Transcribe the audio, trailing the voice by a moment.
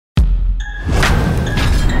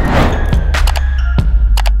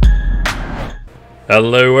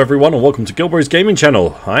Hello everyone and welcome to GilBroz Gaming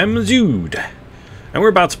Channel. I'm Zood and we're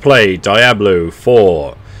about to play Diablo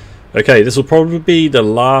 4. Okay, this will probably be the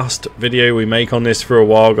last video we make on this for a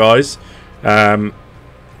while, guys.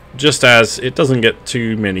 Just as it doesn't get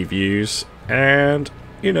too many views, and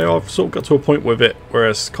you know, I've sort of got to a point with it where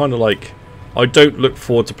it's kind of like I don't look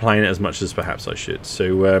forward to playing it as much as perhaps I should.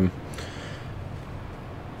 So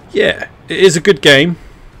yeah, it is a good game,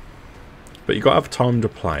 but you got to have time to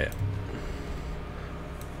play it.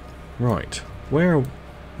 Right, where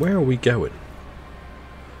are we going?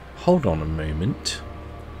 Hold on a moment.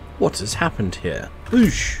 What has happened here?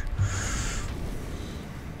 Whoosh!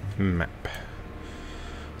 Map.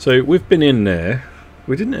 So we've been in there.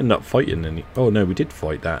 We didn't end up fighting any. Oh no, we did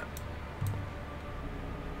fight that.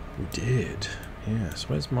 We did. Yes.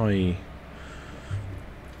 Where's my?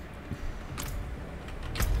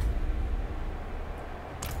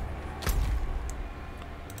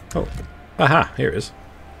 Oh, aha! Here it is.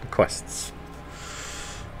 The quests.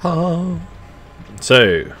 Oh.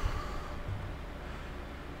 So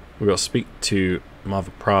we've got to speak to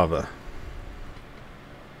Motherboard.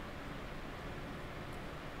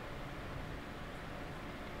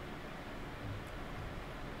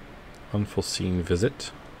 Unforeseen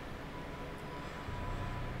visit.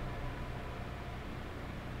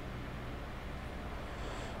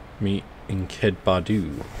 Meet in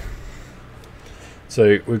Kedbadu.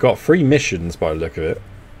 So we've got 3 missions by the look of it.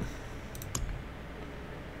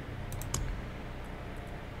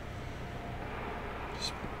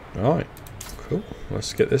 Alright, cool.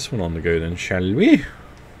 Let's get this one on the go then, shall we?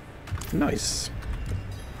 Nice.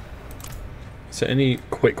 Is there any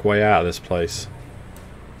quick way out of this place?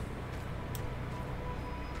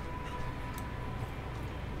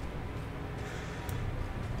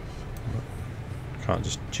 Can't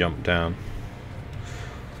just jump down.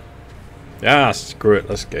 Ah, screw it,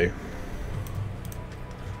 let's go.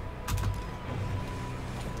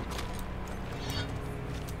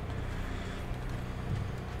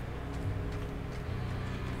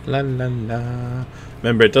 La la la.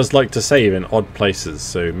 Remember, it does like to save in odd places,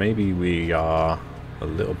 so maybe we are a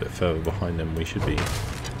little bit further behind than we should be.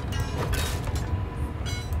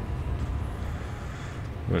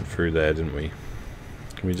 Went through there, didn't we?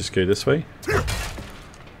 Can we just go this way?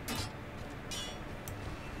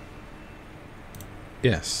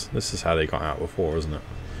 Yes, this is how they got out before, isn't it?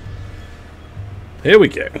 Here we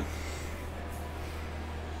go.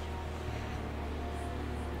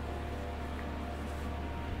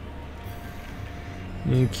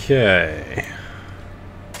 Okay.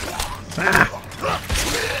 Ah.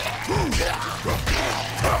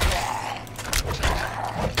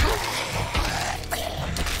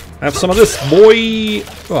 Have some of this, boy.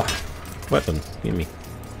 Oh, weapon, give me.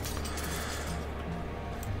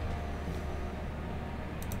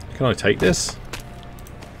 Can I take this?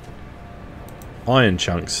 Iron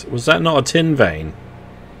chunks. Was that not a tin vein?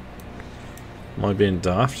 Am I being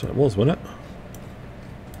daft? It was, wasn't it?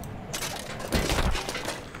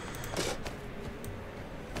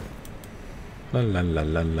 La la la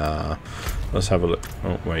la la. Let's have a look.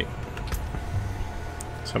 Oh wait.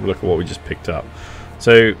 Let's have a look at what we just picked up.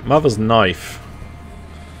 So, Mother's knife.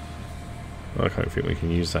 I don't think we can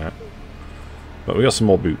use that. But we got some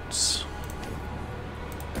more boots.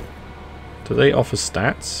 Do they offer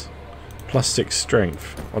stats? +6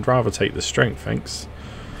 strength. I'd rather take the strength, thanks.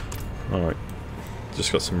 Alright.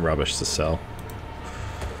 Just got some rubbish to sell.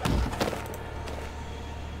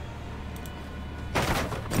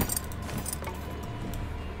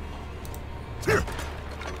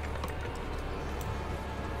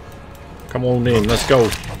 Come on in, let's go.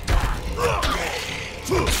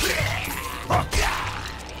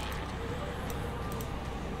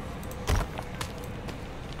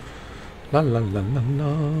 La la la la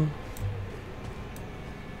la.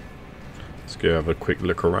 Let's go have a quick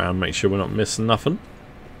look around, make sure we're not missing nothing.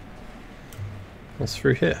 What's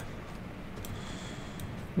through here?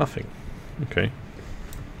 Nothing. Okay.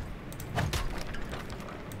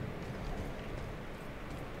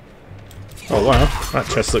 Oh wow, that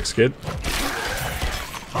chest looks good.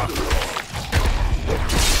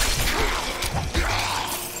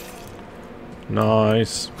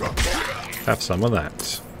 Nice. Have some of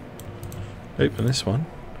that. Open this one.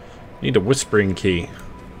 Need a whispering key.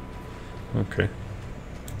 Okay.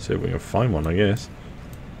 See if we can find one, I guess.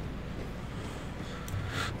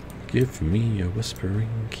 Give me a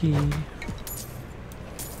whispering key.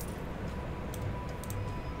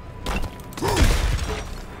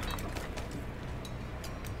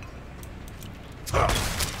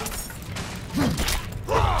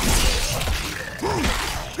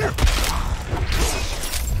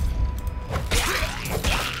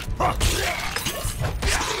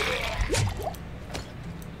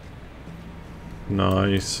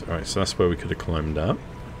 Nice. Alright, so that's where we could have climbed up.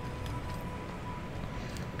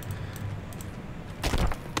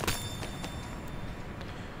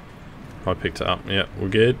 I picked it up. Yeah, we're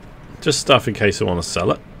good. Just stuff in case I want to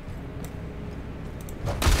sell it.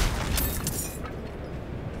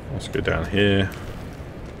 Let's go down here.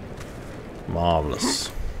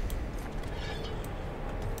 Marvellous.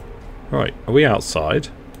 Right, are we outside?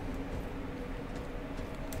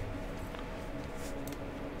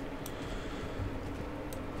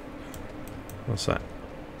 What's that?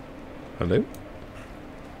 Hello?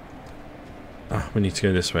 Ah, we need to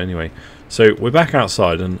go this way anyway. So we're back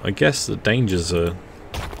outside, and I guess the dangers are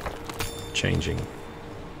changing.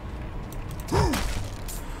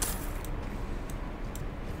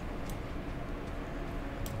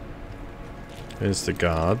 There's the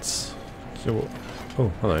guards. So,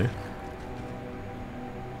 oh, hello.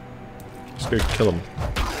 Let's go kill them.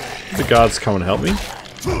 The guards come and help me.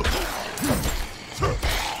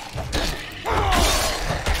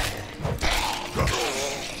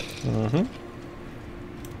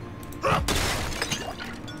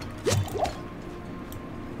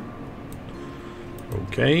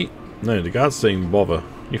 Okay. No, the guards didn't even bother.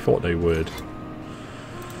 You thought they would.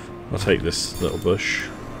 I'll take this little bush.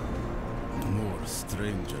 More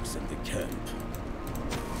strangers in the camp.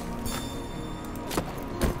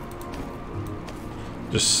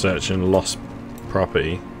 Just searching lost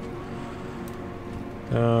property.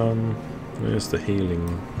 Where's the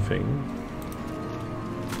healing thing?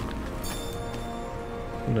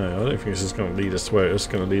 No, I don't think this is going to lead us where it's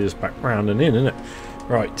going to lead us back round and in, isn't it?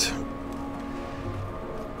 Right.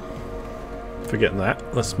 Forgetting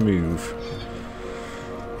that. Let's move.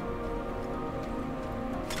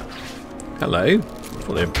 Hello.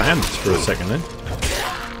 Thought they were banned for a second then.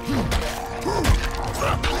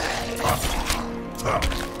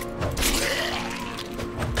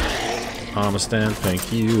 Armor stand,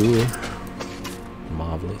 thank you.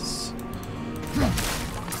 Marvellous.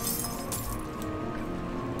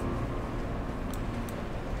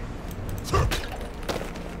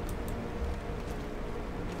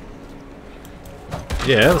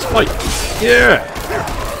 Yeah, let's fight. Yeah!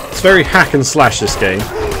 It's very hack and slash, this game.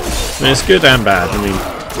 I mean, it's good and bad. I mean,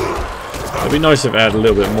 it'd be nice if it had a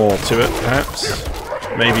little bit more to it, perhaps.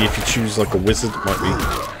 Maybe if you choose like a wizard, it might be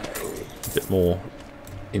a bit more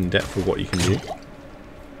in-depth with what you can do.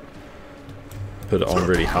 Put it on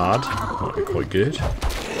really hard. Might be quite good.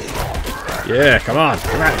 Yeah, come on!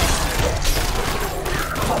 Come on!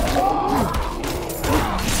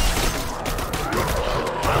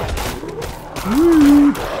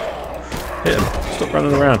 Woo. Hit him. Stop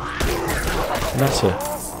running around. Nutter.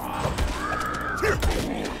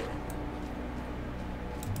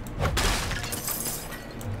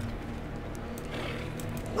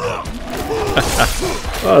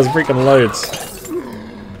 Oh, there's freaking loads.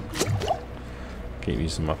 Keep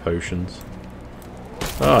using my potions.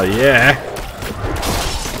 Oh, yeah.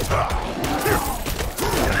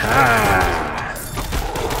 Ah.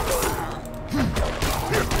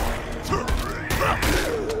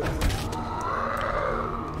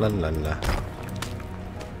 La la la.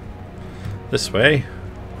 This way.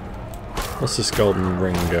 What's this golden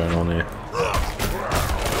ring going on here?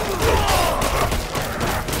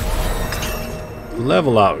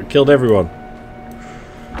 Level up. We killed everyone.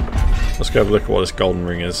 Let's go have a look at what this golden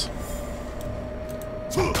ring is.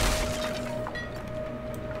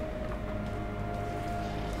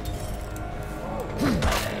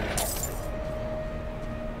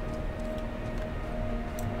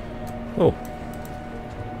 Oh.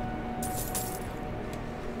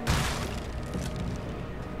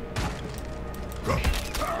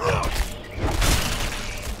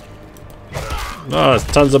 Oh, there's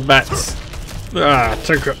tons of bats. Ah,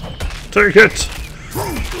 take it. Take it.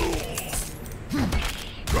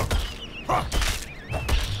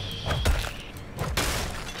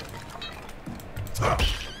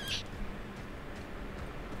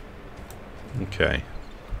 Okay. I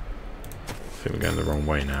think we're going the wrong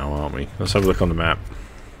way now, aren't we? Let's have a look on the map.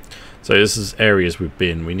 So this is areas we've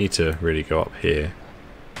been. We need to really go up here.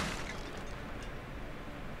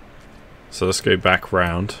 So let's go back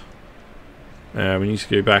round. We need to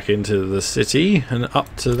go back into the city and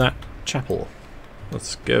up to that chapel.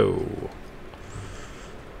 Let's go.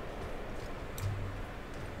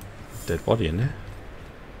 Dead body in there.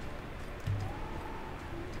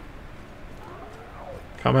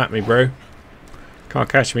 Come at me, bro. Can't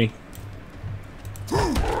catch me.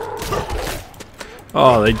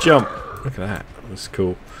 Oh, they jump. Look at that. That's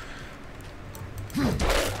cool.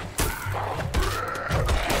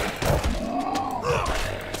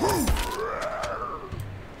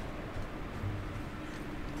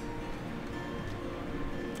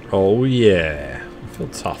 Oh yeah. I feel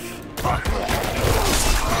tough.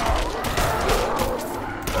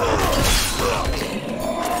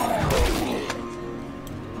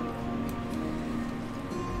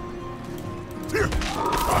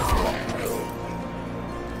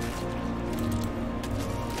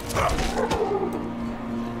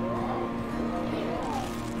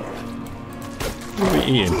 What are we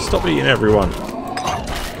eating? Stop eating everyone.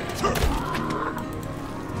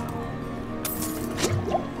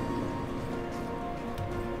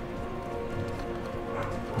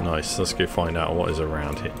 Nice, let's go find out what is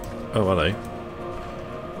around here. Oh, hello.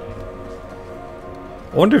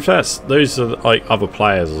 I wonder if those are like other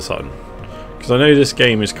players or something. Because I know this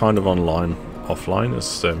game is kind of online, offline.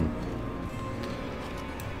 It's a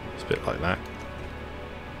bit like that.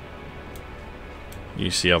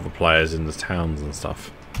 You see other players in the towns and stuff.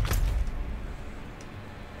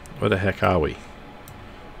 Where the heck are we?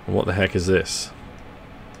 And what the heck is this?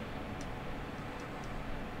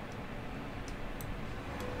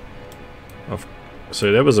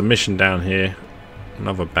 So there was a mission down here, and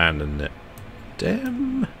I've abandoned it.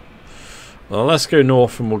 Damn. Well, let's go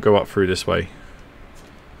north and we'll go up through this way.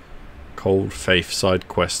 Cold Faith side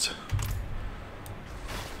quest.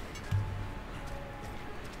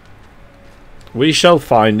 We shall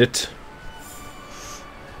find it.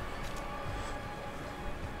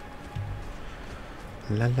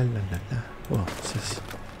 La la la la la. What's this?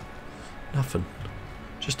 Nothing.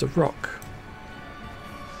 Just a rock.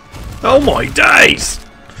 Oh my days!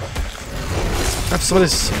 Have some of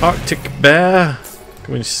this Arctic bear.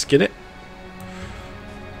 Can we skin it?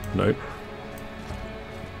 Nope.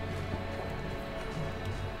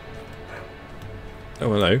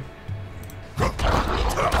 Oh, hello.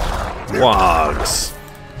 Wogs.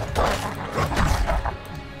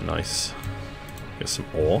 Nice. Get some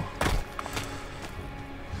ore.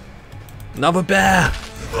 Another bear!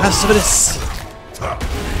 Have some of this!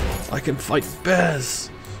 I can fight bears!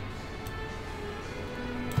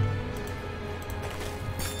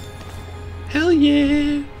 Hell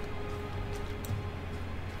yeah!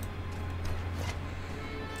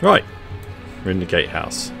 Right. We're in the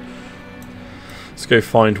gatehouse. Let's go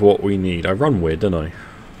find what we need. I run weird, don't I?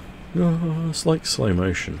 Oh, it's like slow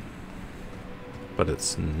motion. But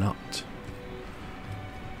it's not.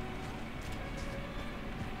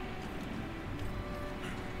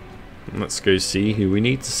 Let's go see who we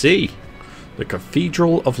need to see. The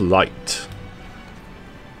Cathedral of Light.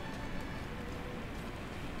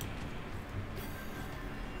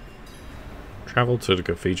 Travel to the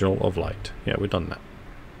Cathedral of Light. Yeah, we've done that.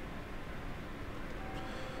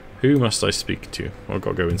 Who must I speak to? I've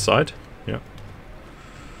got to go inside. Yeah.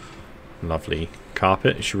 Lovely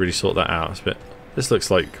carpet. You should really sort that out. It's a bit. This looks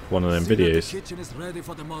like one of them videos. The kitchen is ready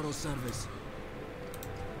for tomorrow's service.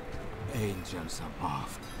 Angels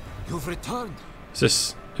above. You've returned. Is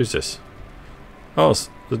this? Who's this? Oh, it's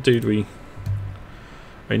the dude we.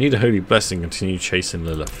 I need a holy blessing. Continue chasing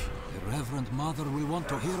Lilith. The Reverend Mother will want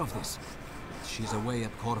to hear of this. She's away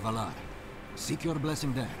at Corvalar. Seek your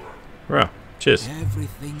blessing there. Wow. Cheers.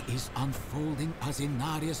 Everything is unfolding as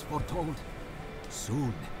Inarius foretold.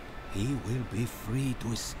 Soon, he will be free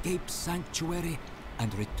to escape Sanctuary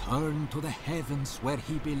and return to the heavens where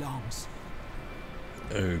he belongs.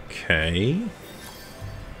 Okay.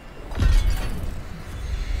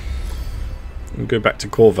 We'll go back to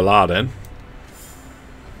Corvalar then.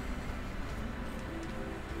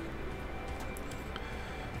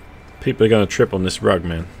 People are going to trip on this rug,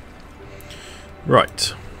 man.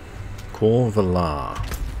 Right. Corvalar.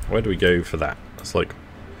 Where do we go for that? It's like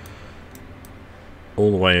all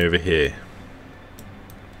the way over here.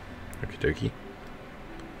 Okie dokie.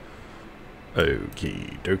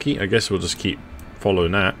 Okie dokie. I guess we'll just keep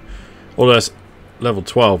following that. Although that's level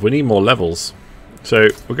 12. We need more levels. So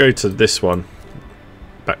we'll go to this one.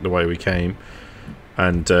 Back the way we came.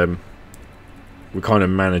 And we kind of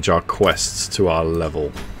manage our quests to our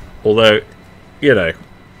level. Although, you know,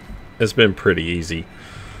 it's been pretty easy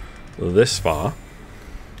this far.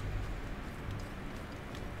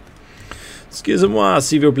 Excusez-moi,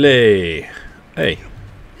 s'il vous plaît. Hey.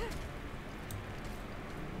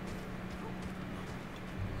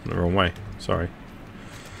 The wrong way. Sorry.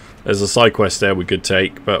 There's a side quest there we could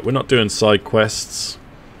take, but we're not doing side quests.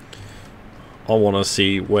 I want to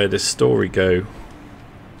see where this story go.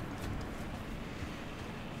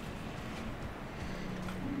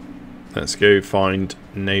 Let's go find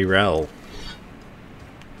Nayrel.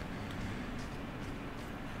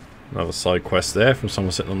 Another side quest there from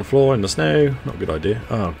someone sitting on the floor in the snow. Not a good idea.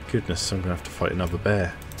 Oh goodness, I'm going to have to fight another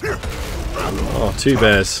bear. Oh, 2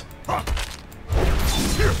 bears.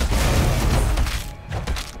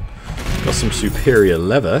 Got some superior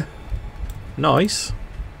leather. Nice.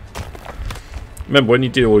 Remember, when you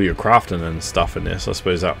do all your crafting and stuff in this, I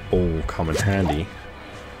suppose that all come in handy.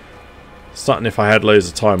 Something if I had loads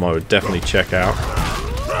of time I would definitely check out.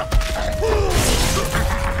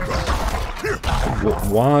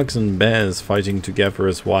 Wargs and bears fighting together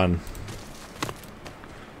as one.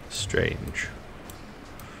 Strange.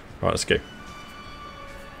 Right, let's go.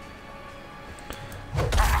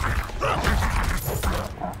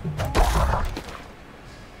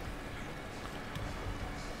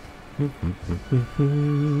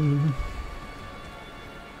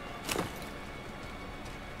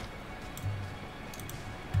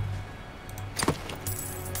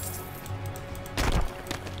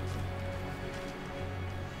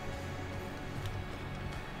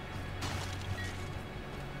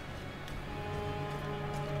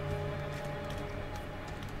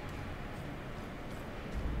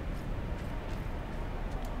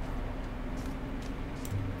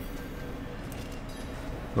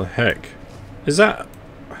 The heck? Is it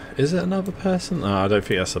another person? No, I don't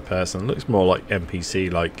think that's a person. It looks more like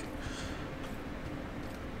NPC like.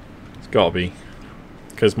 It's gotta be.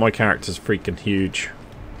 Because my character's freaking huge.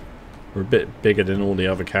 We're a bit bigger than all the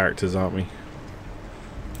other characters, aren't we?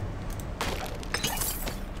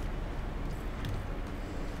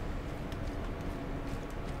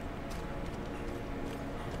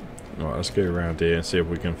 Alright, let's go around here and see if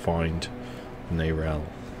we can find Narelle.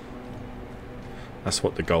 That's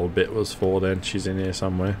what the gold bit was for then. She's in here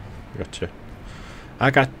somewhere. Gotcha.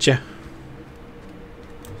 I gotcha.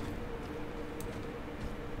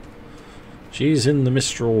 She's in the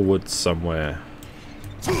Mistral Woods somewhere.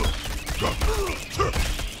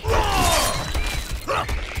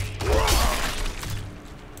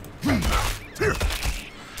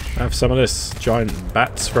 Have some of this. Giant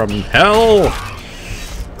bats from hell!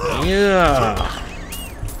 Yeah!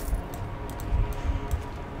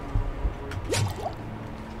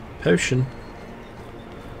 Potion.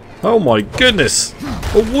 Oh my goodness!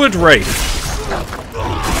 A wood wraith!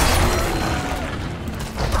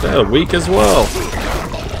 They're weak as well.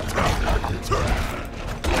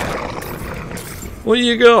 What do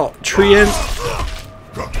you got? Trient?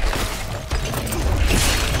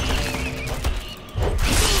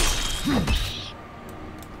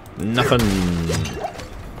 Nothing.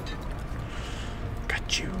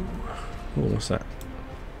 Got you. Oh, what's that?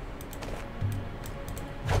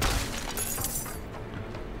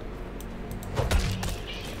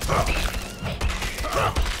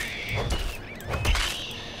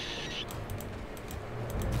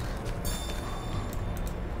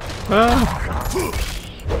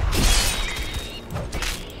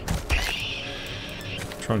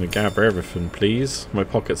 Trying to gather everything, please. My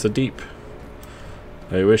pockets are deep.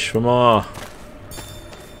 I wish for more.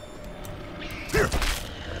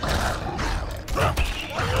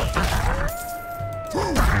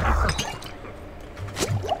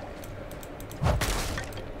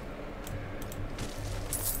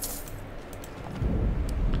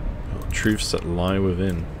 Truths that lie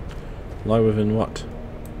within. Lie within what?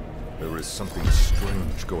 There is something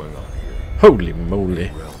strange going on here. Holy moly.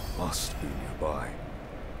 Narelle must be nearby.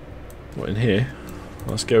 What, in here?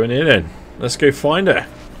 Let's go in here then. Let's go find her.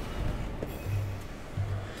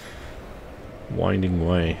 Winding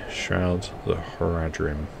way. Shroud the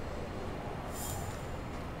Haradrim.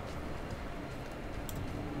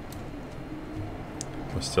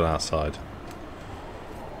 We're still outside.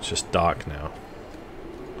 It's just dark now.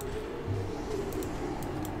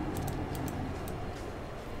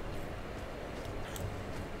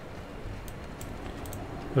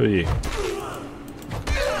 Who are you?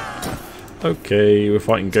 Okay, we're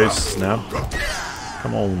fighting ghosts now.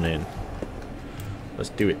 Come on in. Let's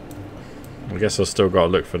do it. I guess I've still got to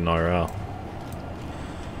look for Narelle.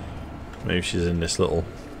 Maybe she's in this little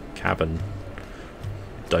cabin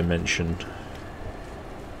dimension.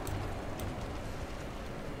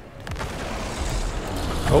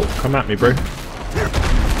 Oh, come at me, bro.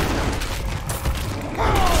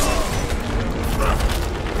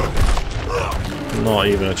 Not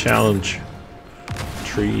even a challenge.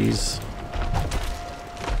 Trees.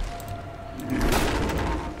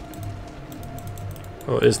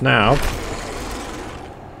 Oh, it is now.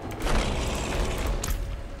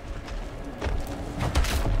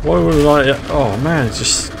 Why would I... Oh man, it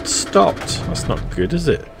just stopped. That's not good, is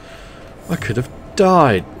it? I could have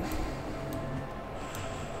died.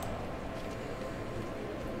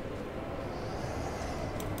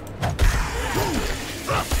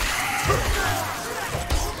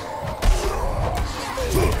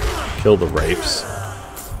 Kill the wraiths.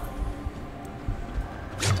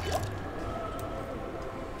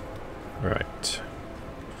 Right.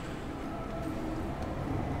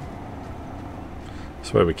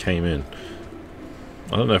 That's where we came in.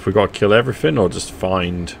 I don't know if we got to kill everything or just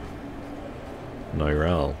find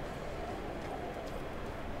Nyrel.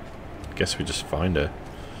 Guess we just find her.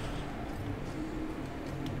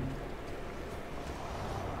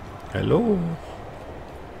 Hello.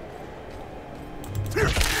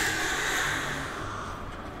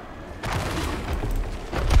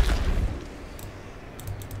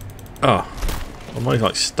 Oh, am I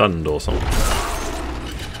like stunned or something?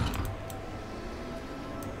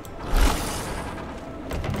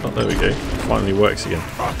 Oh, there we go. Finally works again.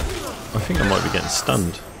 I think I might be getting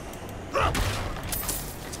stunned.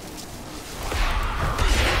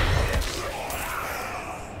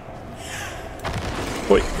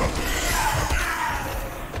 Wait.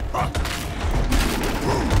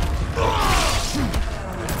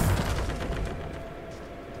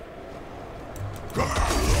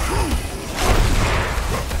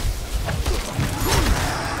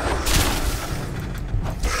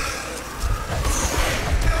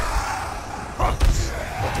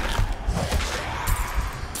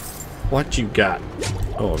 What you got?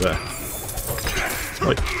 Oh, there.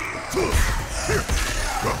 Wait.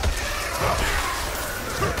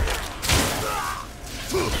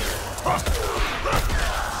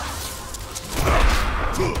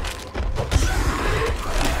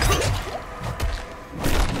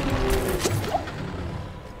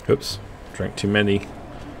 Oops. Drank too many.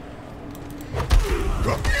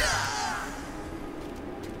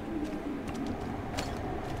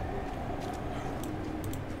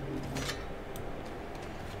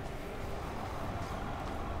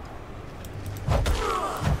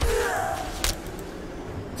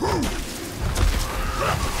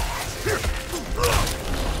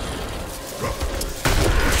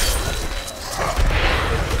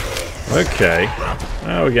 Okay,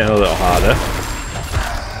 now we're getting a little harder.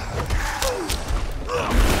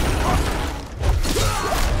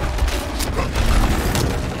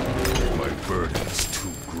 My burden is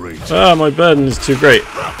too great. Ah, my burden is too great.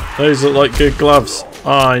 Those look like good gloves.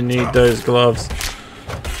 Oh, I need those gloves.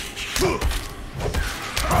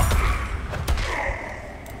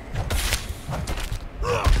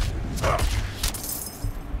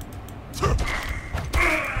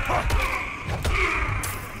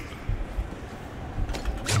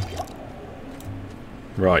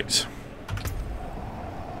 Right.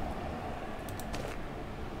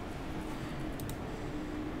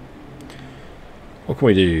 What can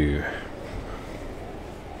we do?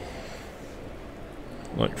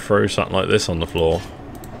 Like throw something like this on the floor.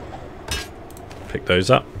 Pick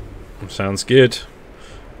those up. Sounds good.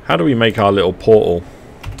 How do we make our little portal?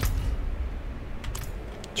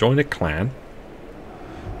 Join a clan.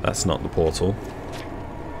 That's not the portal.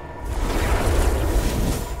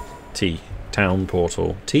 T. Town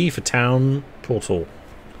portal. T for town portal.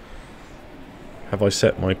 Have I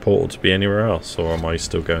set my portal to be anywhere else, or am I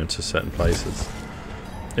still going to certain places?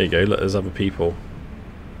 There you go, look, there's other people.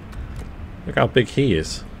 Look how big he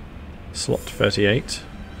is. Slot 38.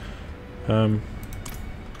 Oh,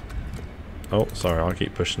 sorry, I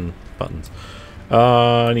keep pushing buttons.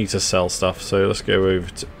 I need to sell stuff, so let's go over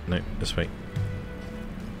to... No, this way.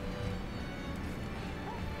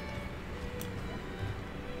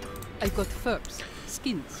 I've got furs,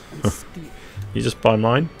 skins, and steel. You just buy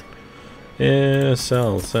mine? Yeah,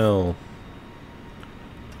 sell.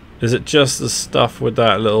 Is it just the stuff with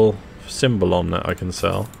that little symbol on that I can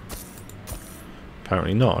sell?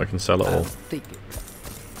 Apparently not, I can sell it all. Take it.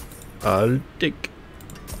 I'll take.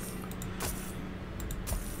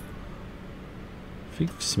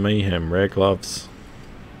 Thief's Mayhem, rare gloves.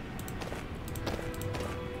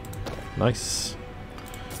 Nice.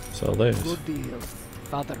 Sell those. Good deal.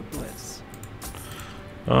 Father bless.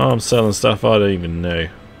 Oh, I'm selling stuff I don't even know.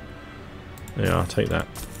 Yeah, I'll take that.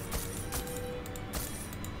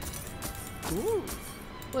 Ooh.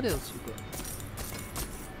 What else you got?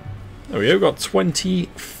 There we go, got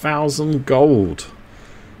 20,000 gold.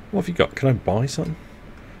 What have you got? Can I buy something?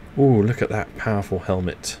 Ooh, look at that powerful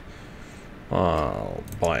helmet. I'll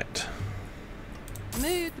buy it.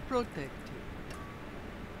 May it protect you.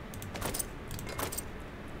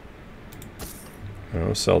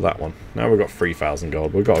 I'll sell that one. Now we've got 3,000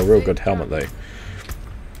 gold. We've got a real good helmet though.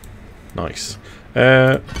 Nice.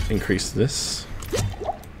 Increase this.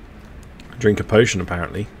 Drink a potion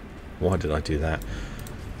apparently. Why did I do that?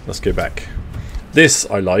 Let's go back. This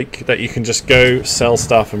I like, that you can just go sell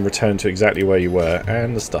stuff and return to exactly where you were,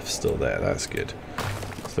 and the stuff's still there. That's good.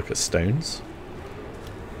 Let's look at stones.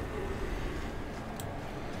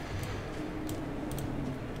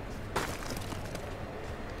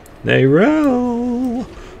 Nyrel,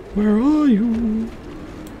 where are you?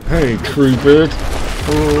 Hey, true bird.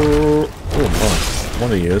 Oh my.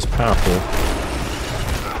 one of you is powerful.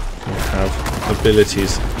 You have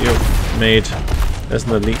abilities. You've made... There's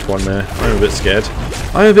an elite one there. I'm a bit scared.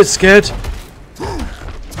 I'm a bit scared!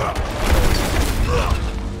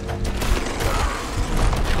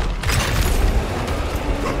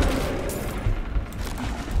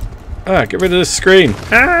 Ah, get rid of this screen!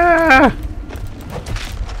 Ah!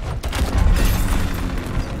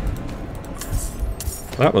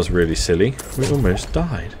 That was really silly. We almost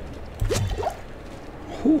died.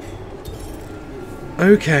 Whew.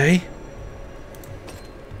 Okay.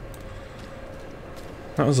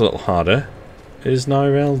 That was a little harder. Is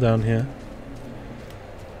Nirel down here?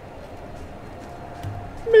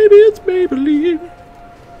 Maybe it's Maybelline.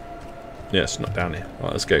 Yeah, it's not down here.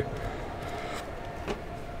 Alright, let's go.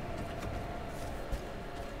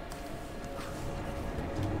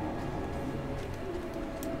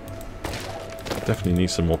 Definitely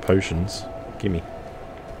need some more potions. Gimme.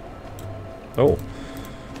 Oh.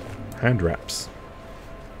 Hand wraps.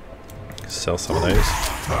 Sell some of those.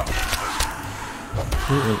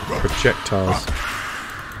 Ooh, projectiles.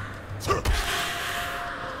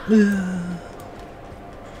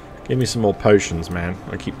 Give me some more potions, man.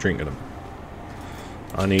 I keep drinking them.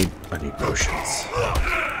 I need potions.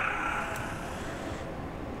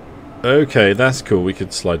 Okay, that's cool. We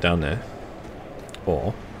could slide down there.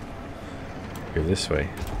 Or go this way.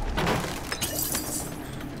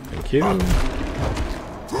 Thank you.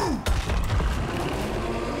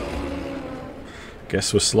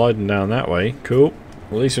 Guess we're sliding down that way. Cool.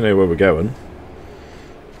 Well, at least we know where we're going.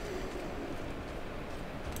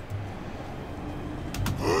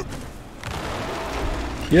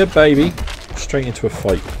 Yeah, baby. Straight into a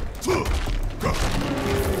fight.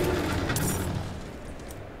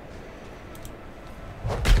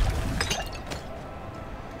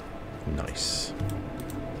 Nice.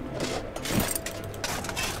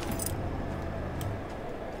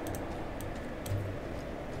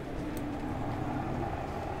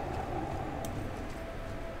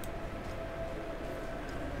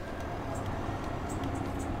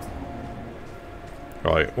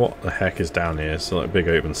 Right, what the heck is down here? It's like a big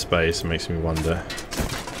open space. It makes me wonder.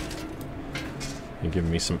 You're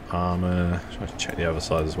giving me some armor. Try to check the other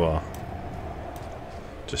side as well.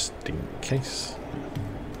 Just in case.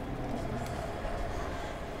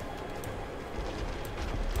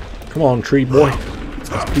 Come on, tree boy.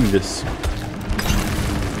 Let's do this.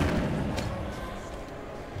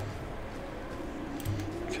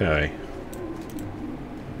 Okay.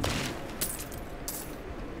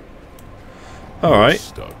 Alright.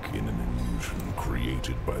 Stuck in an illusion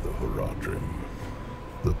created by the Horadrim.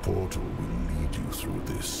 The portal will lead you through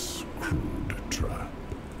this crude trap.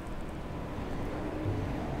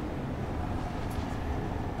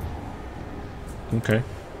 Okay.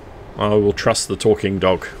 I will trust the talking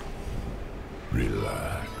dog.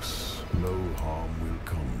 Relax. No harm will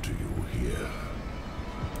come to you here.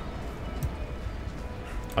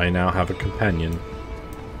 I now have a companion.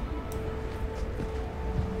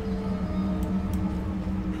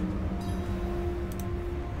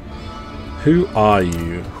 Who are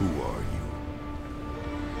you? Who are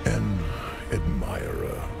you? An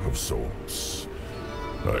admirer of sorts.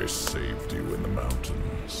 I saved you in the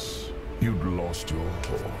mountains. You'd lost your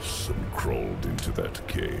horse and crawled into that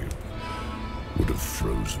cave. Would have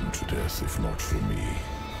frozen to death if not for me.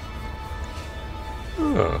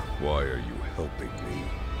 Why are you helping me?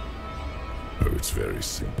 Oh, it's very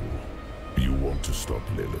simple. You want to stop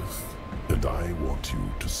Lilith, and I want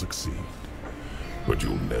you to succeed. But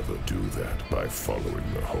you'll never do that by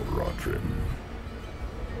following the Horadrim.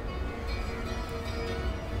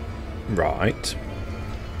 Right.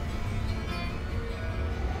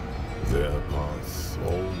 Their path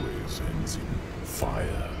always ends in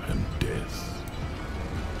fire and death.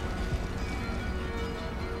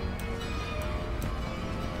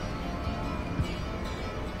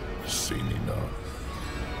 Seen enough.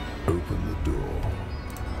 Open the door.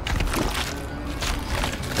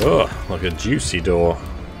 Oh, like a juicy door.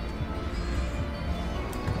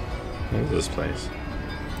 What is this place?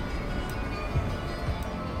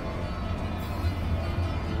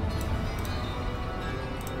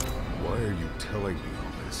 Why are you telling me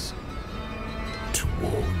all this? To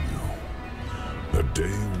warn you. A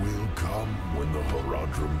day will come when the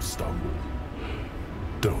Horadrim stumble.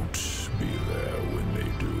 Don't be there when they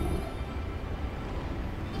do.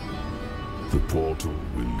 The portal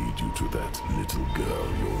will lead you to that little girl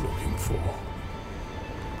you're looking for.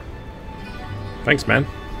 Thanks, man.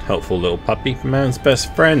 Helpful little puppy. Man's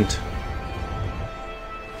best friend.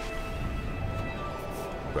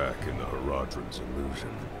 Back in the Horadrim's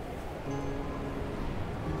illusion.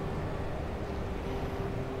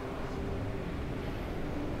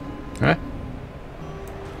 Huh?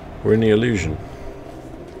 We're in the illusion.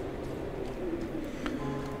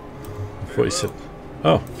 I thought you said...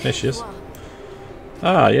 Oh, there she is.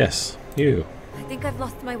 Ah, yes. You. I think I've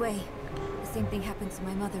lost my way. The same thing happened to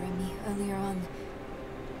my mother and me earlier on.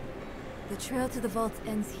 The trail to the vault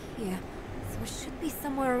ends here, so it should be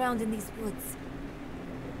somewhere around in these woods.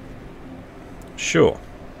 Sure.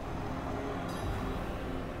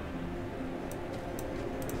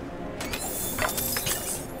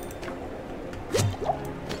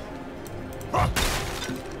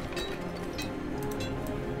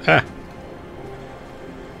 Ah.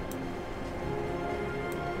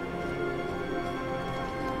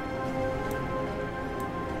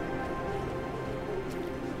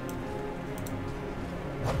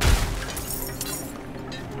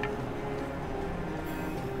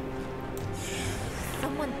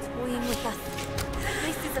 Someone toying with us.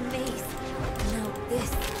 This is a maze. Now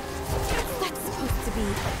this. What's that supposed to be?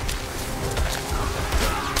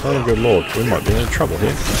 Oh, good lord. We might be in trouble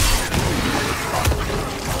here.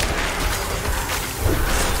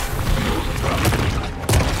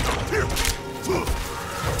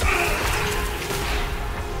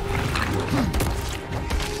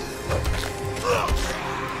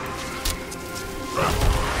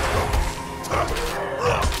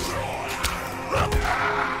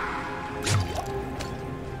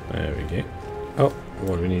 There we go. Oh,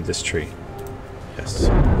 what do we need this tree? Yes.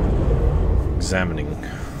 Examining.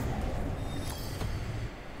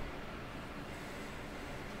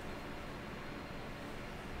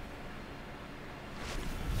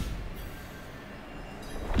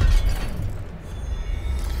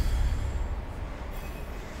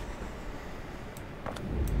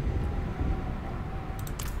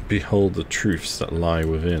 Behold the truths that lie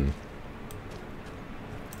within.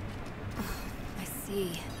 I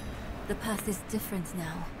see. The path is different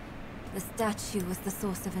now. The statue was the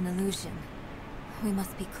source of an illusion. We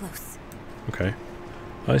must be close. Okay.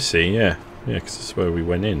 I see, yeah. Yeah, because this is where we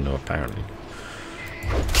went in, apparently.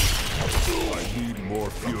 I need more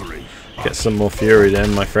fury. Get some more fury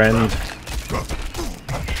then, my friend.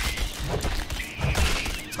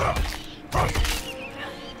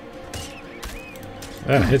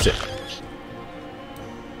 Ah, hit it.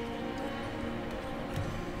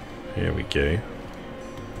 Here we go.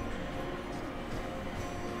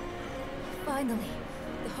 Finally,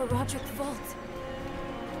 the Horadric Vault.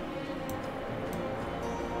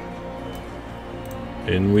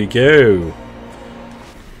 In we go.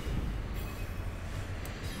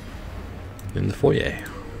 In the foyer.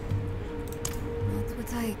 Not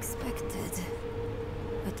what I expected.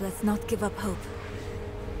 But let's not give up hope.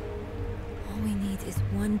 All we need is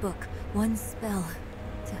one book, one spell,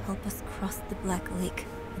 to help us cross the Black Lake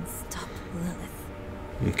and stop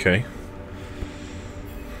Lilith. Okay.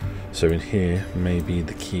 So in here may be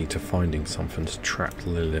the key to finding something to trap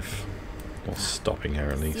Lilith. Or stopping her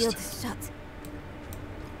at least. Sealed shut.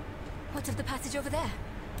 What of the passage over there?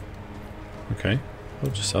 Okay.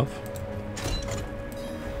 Hold yourself.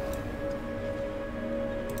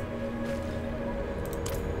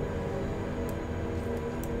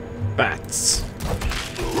 Bats.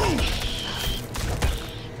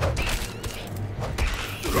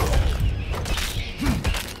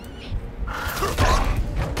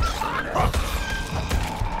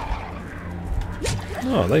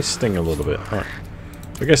 Oh, they sting a little bit. Right.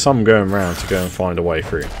 I guess I'm going round to go and find a way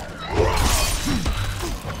through.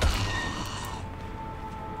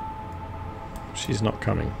 She's not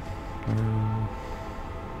coming.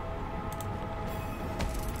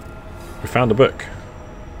 We found a book.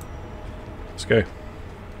 Let's go.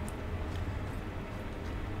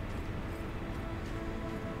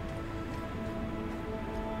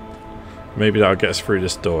 Maybe that'll get us through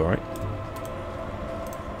this door, right?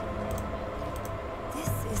 This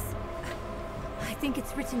is... I think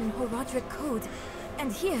it's written in Horadric code.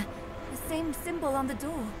 And here, the same symbol on the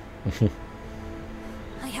door.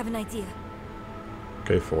 I have an idea.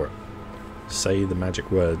 Go for it. Say the magic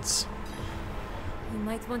words. You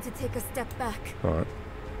might want to take a step back. Alright.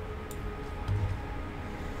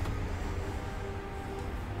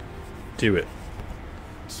 Do it.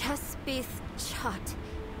 Chespith Chut.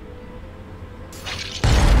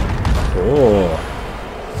 Oh.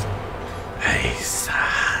 Hey,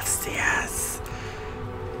 yes.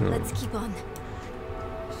 Let's keep on.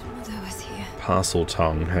 Mother was here. Parcel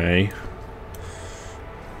tongue, hey.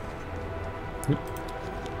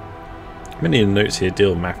 Many of the notes here deal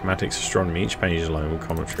with mathematics, astronomy, each page alone with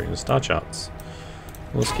commentary and star charts.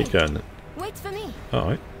 Well, let's keep going then. Wait for me.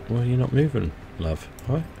 Alright. Well, you're not moving, love.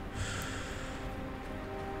 Alright.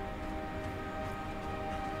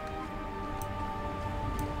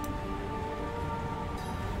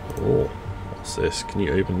 Oh, what's this? Can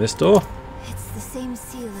you open this door? It's the same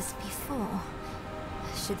seal as before.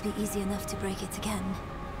 Should be easy enough to break it again.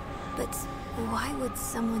 But why would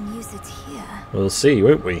someone use it here? We'll see,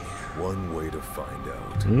 won't we? One way to find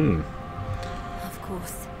out. Hmm. Of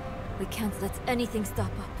course. We can't let anything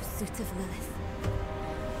stop our pursuit of Lilith.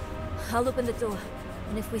 I'll open the door,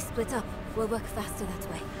 and if we split up, we'll work faster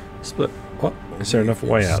that way. Split. What? Is there another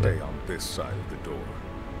way out Stay there? on this side of the door.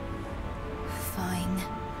 Fine.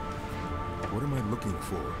 What am I looking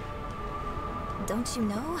for? Don't you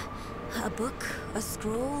know? A book, a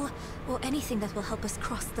scroll, or anything that will help us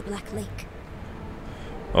cross the Black Lake.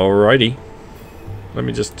 Alrighty. Let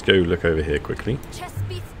me just go look over here quickly. Chest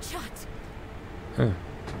piece shut. Oh,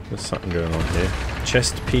 there's something going on here.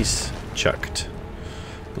 Chest piece chucked.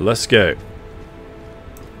 Let's go.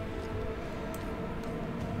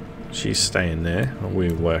 She's staying there.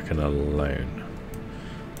 We're working alone.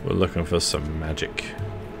 We're looking for some magic.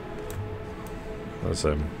 There's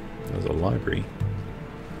a library.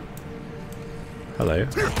 Hello.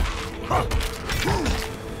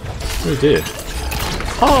 Oh dear.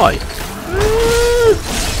 Hi!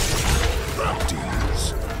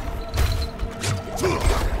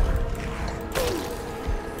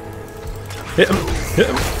 Hit him! Hit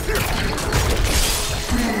him!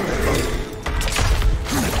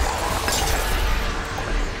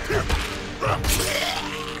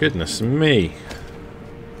 Goodness me!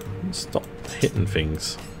 Stop hitting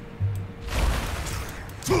things.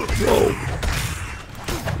 Whoa!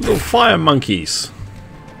 Little fire monkeys!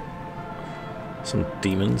 Some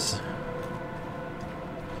demons.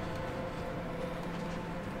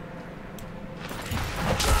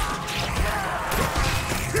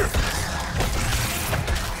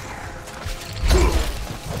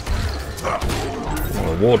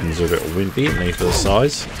 Well, the wardens are a bit wimpy, aren't they, for the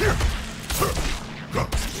size?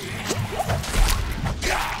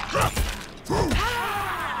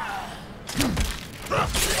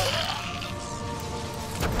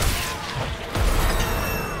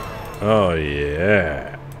 Oh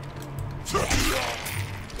yeah.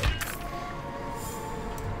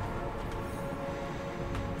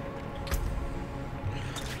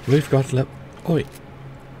 We've got Oi.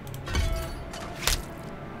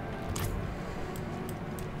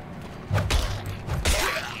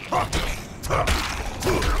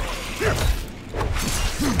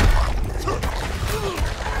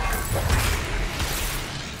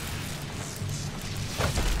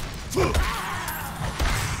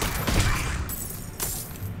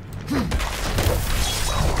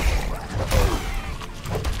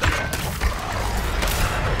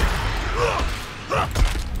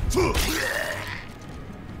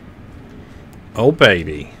 Oh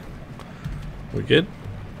baby. We good?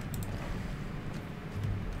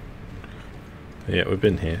 Yeah, we've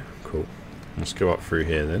been here. Cool. Let's go up through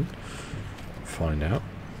here then. Find out.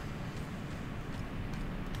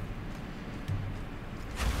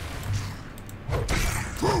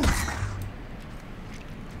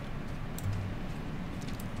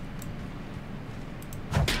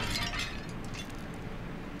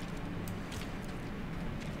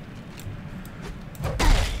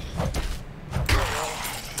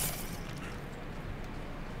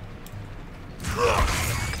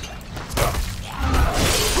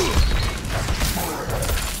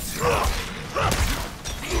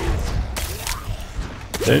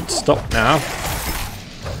 Don't stop now.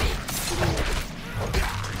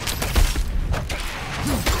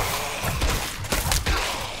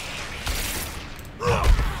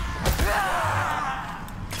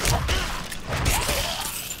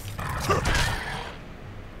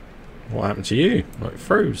 What happened to you? Like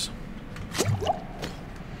froze.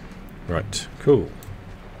 Right, cool.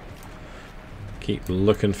 Keep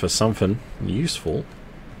looking for something useful.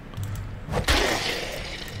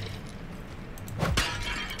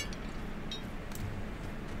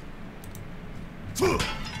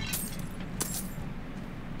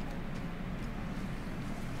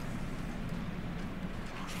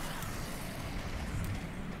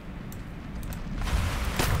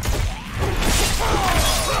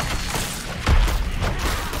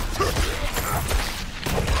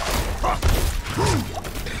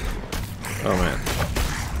 Oh man.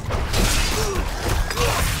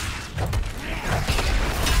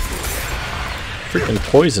 Freaking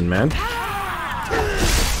poison, man.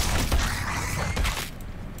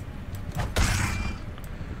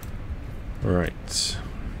 Right.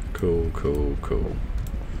 Cool, cool, cool.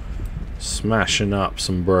 Smashing up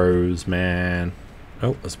some bros, man.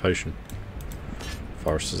 Oh, there's a potion.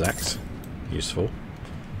 Forester's Axe. Useful.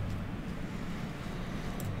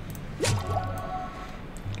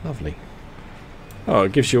 Lovely. Oh,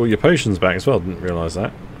 it gives you all your potions back as well. Didn't realise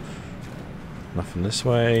that. Nothing this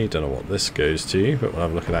way. Don't know what this goes to, but we'll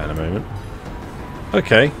have a look at that in a moment.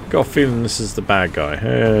 Okay, got a feeling this is the bad guy.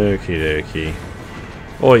 Okie dokie.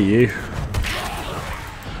 Oi, you.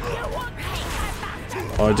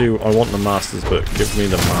 I want the Master's book. Give me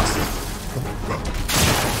the Master's.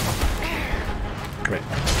 Come here.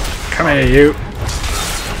 Come here, you.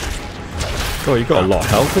 God, you got a lot of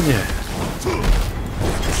health in you.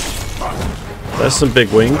 There's some big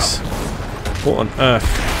wings. What on earth?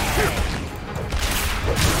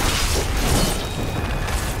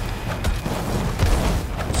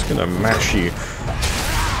 I'm just gonna mash you.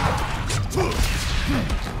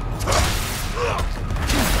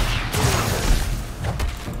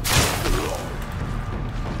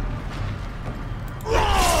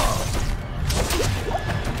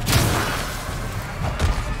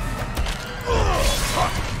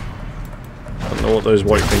 I don't know what those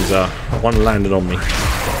white things are. One landed on me.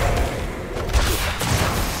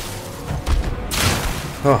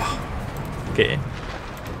 Oh, get it.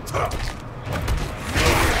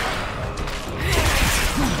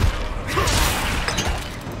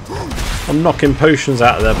 I'm knocking potions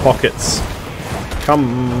out of their pockets.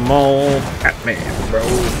 Come on at me, bro.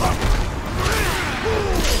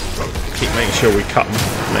 Keep making sure we cut them.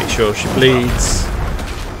 Make sure she bleeds.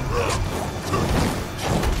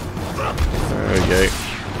 There we go.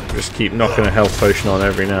 Just keep knocking a health potion on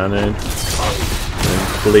every now and then.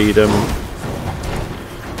 And bleed them.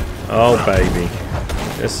 Oh baby.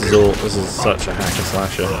 This is such a hack and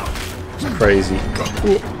slasher. It's crazy.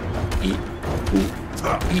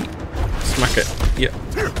 Smack it. Yeah.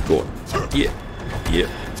 Go on. Yeah. Yeah.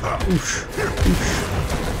 Oosh. Oosh.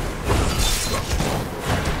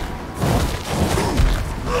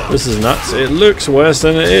 This is nuts. It looks worse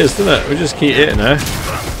than it is, doesn't it? We just keep hitting her.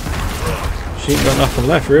 She ain't got nothing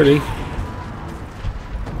left, really.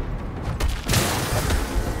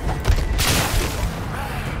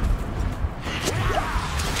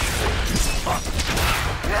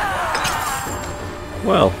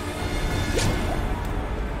 Well.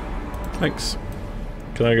 Thanks.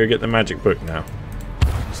 Can I go get the magic book now?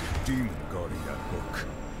 There's a demon guarding that book.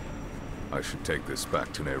 I should take this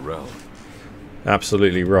back to Nyrel.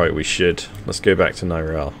 Absolutely right, we should. Let's go back to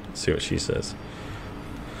Nyrel. See what she says.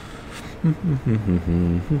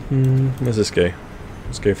 Where's this go?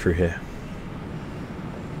 Let's go through here.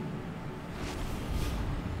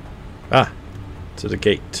 Ah! To the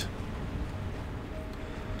gate.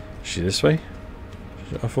 Is she this way?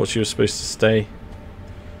 I thought she was supposed to stay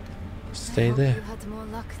there. You had more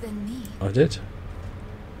luck than me. I did.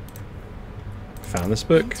 Found this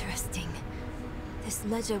book. Interesting. This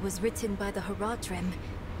ledger was written by the Haradrim.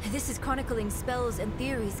 This is chronicling spells and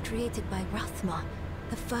theories created by Rathma,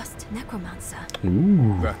 the first necromancer.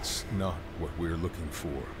 Ooh. That's not what we're looking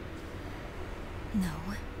for. No.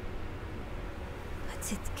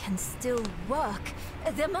 But it can still work.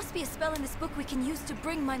 There must be a spell in this book we can use to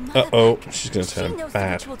bring my mother back. She's going to turn She knows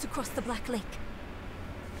bad. the ritual to cross the Black Lake.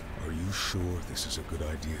 Are you sure this is a good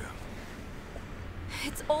idea?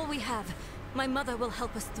 It's all we have. My mother will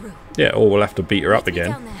help us through. Yeah, or we'll have to beat her up Meet me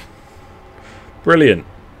again. down there. Brilliant.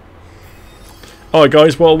 Alright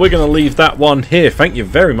guys, well we're going to leave that one here. Thank you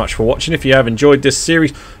very much for watching. If you have enjoyed this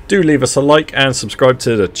series, do leave us a like and subscribe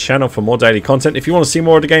to the channel for more daily content. If you want to see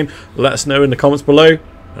more of the game, let us know in the comments below.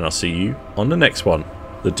 And I'll see you on the next one.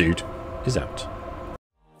 The dude is out.